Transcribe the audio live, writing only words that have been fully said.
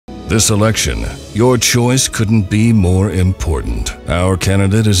This election, your choice couldn't be more important. Our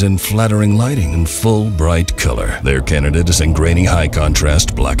candidate is in flattering lighting and full bright color. Their candidate is in grainy high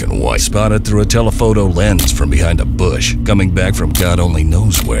contrast black and white, spotted through a telephoto lens from behind a bush, coming back from God only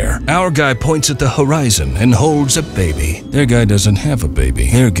knows where. Our guy points at the horizon and holds a baby. Their guy doesn't have a baby.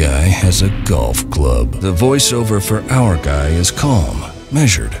 Their guy has a golf club. The voiceover for our guy is calm,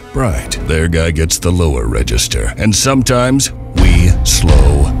 measured, bright. Their guy gets the lower register, and sometimes we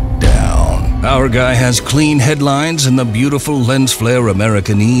slow down. Our guy has clean headlines and the beautiful lens flare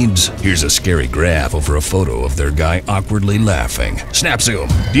America needs. Here's a scary graph over a photo of their guy awkwardly laughing. Snap zoom.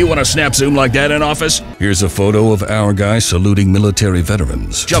 Do you want to snap zoom like that in office? Here's a photo of our guy saluting military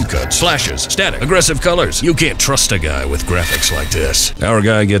veterans. Jump cuts, flashes, static, aggressive colors. You can't trust a guy with graphics like this. Our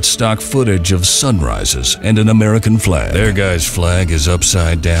guy gets stock footage of sunrises and an American flag. Their guy's flag is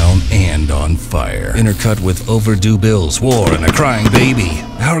upside down and on fire, intercut with overdue bills, war, and a crying baby.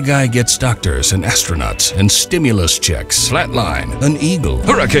 Our guy gets doctors and astronauts and stimulus checks. Flatline, an eagle,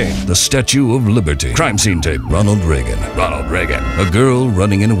 hurricane, the Statue of Liberty, crime scene tape, Ronald Reagan, a girl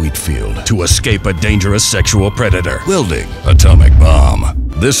running in a wheat field to escape a dangerous sexual predator, welding, atomic bomb.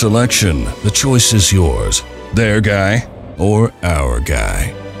 This election, the choice is yours. Their guy or our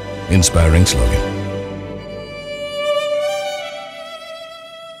guy. Inspiring slogan.